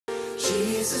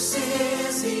Jesus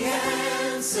is the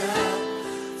answer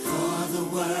for the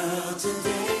world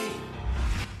today.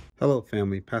 Hello,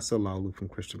 family. Pastor Laulu from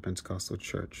Christian Pentecostal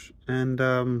Church. And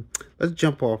let's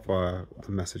jump off the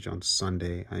message on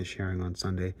Sunday and sharing on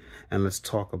Sunday, and let's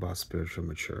talk about spiritual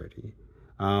maturity.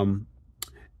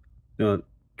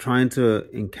 Trying to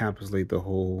encapsulate the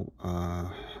whole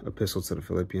epistle to the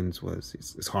Philippians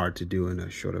it's hard to do in a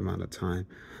short amount of time.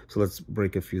 So let's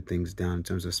break a few things down in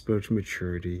terms of spiritual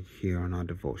maturity here on our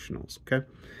devotionals, okay?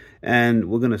 And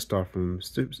we're going to start from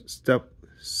step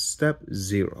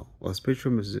 0, or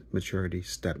spiritual maturity,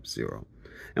 step 0.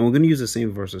 And we're going to use the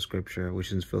same verse of scripture,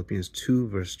 which is Philippians 2,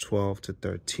 verse 12 to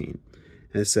 13.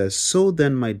 And it says, "So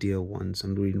then, my dear ones,"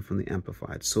 I'm reading from the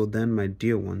Amplified, "So then, my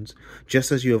dear ones,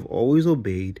 just as you have always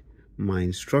obeyed my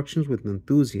instructions with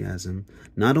enthusiasm,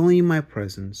 not only in my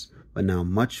presence, but now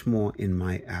much more in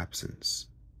my absence,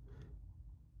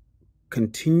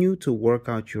 continue to work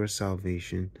out your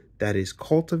salvation, that is,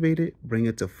 cultivate it, bring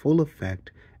it to full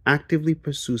effect, actively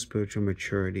pursue spiritual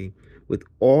maturity with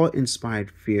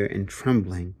awe-inspired fear and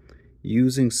trembling,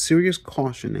 using serious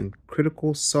caution and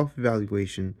critical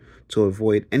self-evaluation to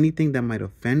avoid anything that might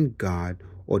offend God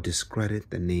or discredit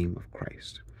the name of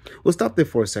Christ." We'll stop there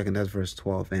for a second. That's verse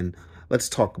 12. And let's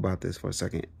talk about this for a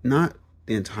second. Not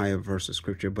the entire verse of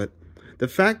scripture, but the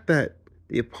fact that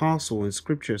the apostle in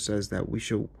scripture says that we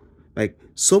should,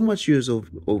 so much years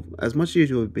as much as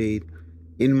you obeyed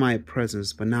in my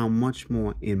presence, but now much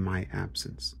more in my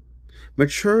absence.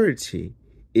 Maturity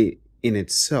in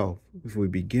itself, if we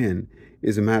begin,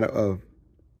 is a matter of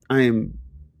I am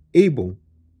able,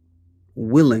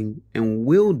 willing, and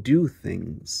will do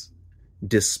things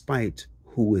despite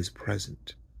who is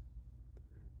present.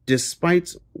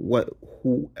 Despite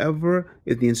whoever,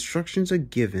 if the instructions are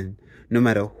given, no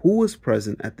matter who is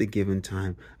present at the given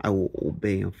time, I will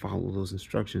obey and follow those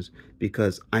instructions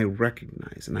because I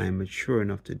recognize and I am mature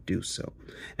enough to do so.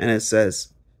 And it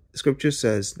says, scripture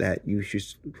says that you should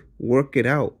work it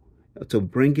out to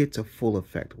bring it to full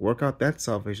effect. Work out that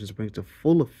salvation to bring it to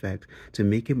full effect, to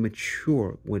make it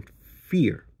mature with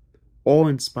fear,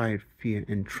 awe-inspired fear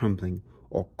and trembling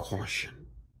or caution.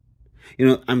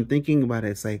 I'm thinking about it.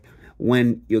 It's like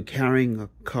when you're carrying a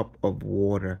cup of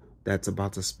water that's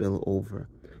about to spill over,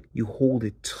 you hold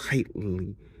it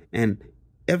tightly, and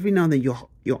every now and then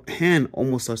your hand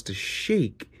almost starts to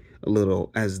shake a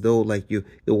little, as though the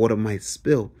water might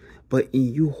spill. But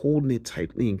in you holding it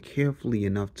tightly and carefully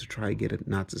enough to try to get it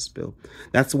not to spill.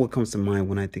 That's what comes to mind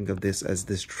when I think of this as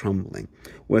this trembling,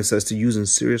 where it says to use in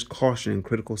serious caution and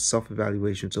critical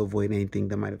self-evaluation to avoid anything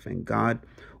that might offend God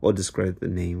or discredit the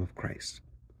name of Christ.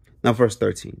 Now, verse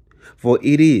 13, "For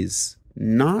it is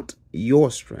not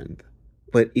your strength,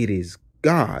 but it is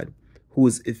God who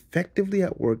is effectively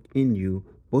at work in you,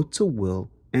 both to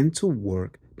will and to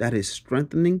work, that is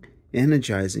strengthening,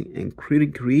 energizing, and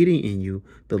creating in you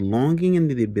the longing and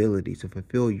the ability to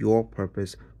fulfill your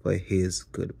purpose for his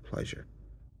good pleasure."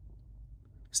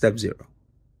 Step 0.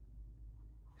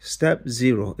 Step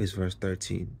 0 is verse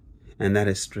 13, and that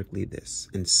is strictly this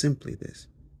and simply this.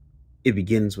 It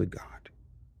begins with God.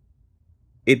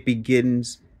 It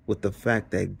begins with the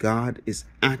fact that God is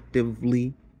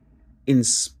actively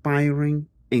inspiring,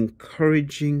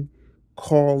 encouraging,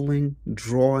 calling,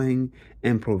 drawing,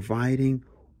 and providing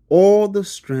all the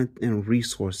strength and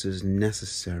resources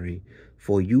necessary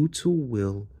for you to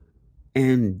will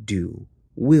and do.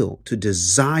 Will, to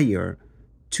desire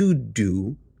to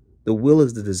do. The will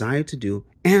is the desire to do,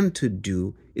 and to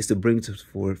do is to bring to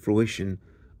fruition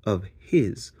of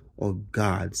his or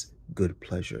God's good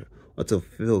pleasure, or to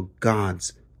fulfill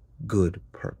God's good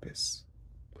purpose.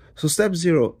 So step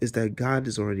 0 is that God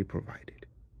is already provided.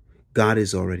 God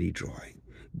is already drawing.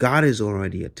 God is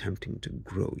already attempting to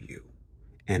grow you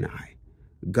and I.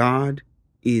 God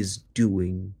is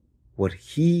doing what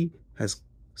he has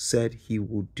said he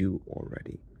will do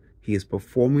already. He is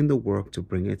performing the work to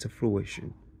bring it to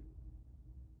fruition.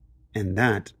 And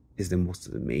that is the most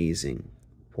amazing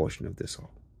portion of this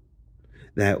all.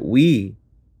 That we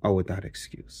are without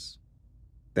excuse.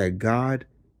 That God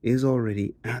is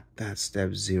already at that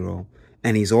step 0,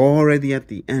 and he's already at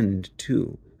the end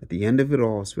too, at the end of it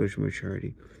all, spiritual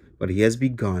maturity. But he has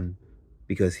begun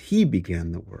because he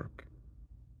began the work,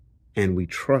 and we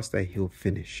trust that he'll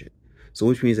finish it. So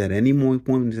which means at any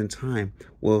moment in time,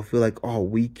 we'll feel like, oh,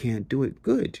 we can't do it.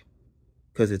 Good,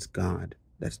 because it's God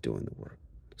that's doing the work.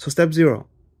 So step 0,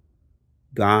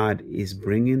 God is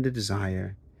bringing the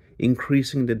desire,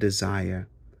 increasing the desire,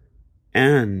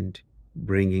 and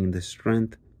bringing the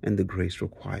strength and the grace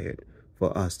required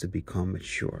for us to become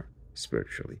mature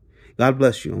spiritually. God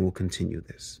bless you, and we'll continue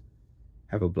this.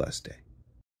 Have a blessed day.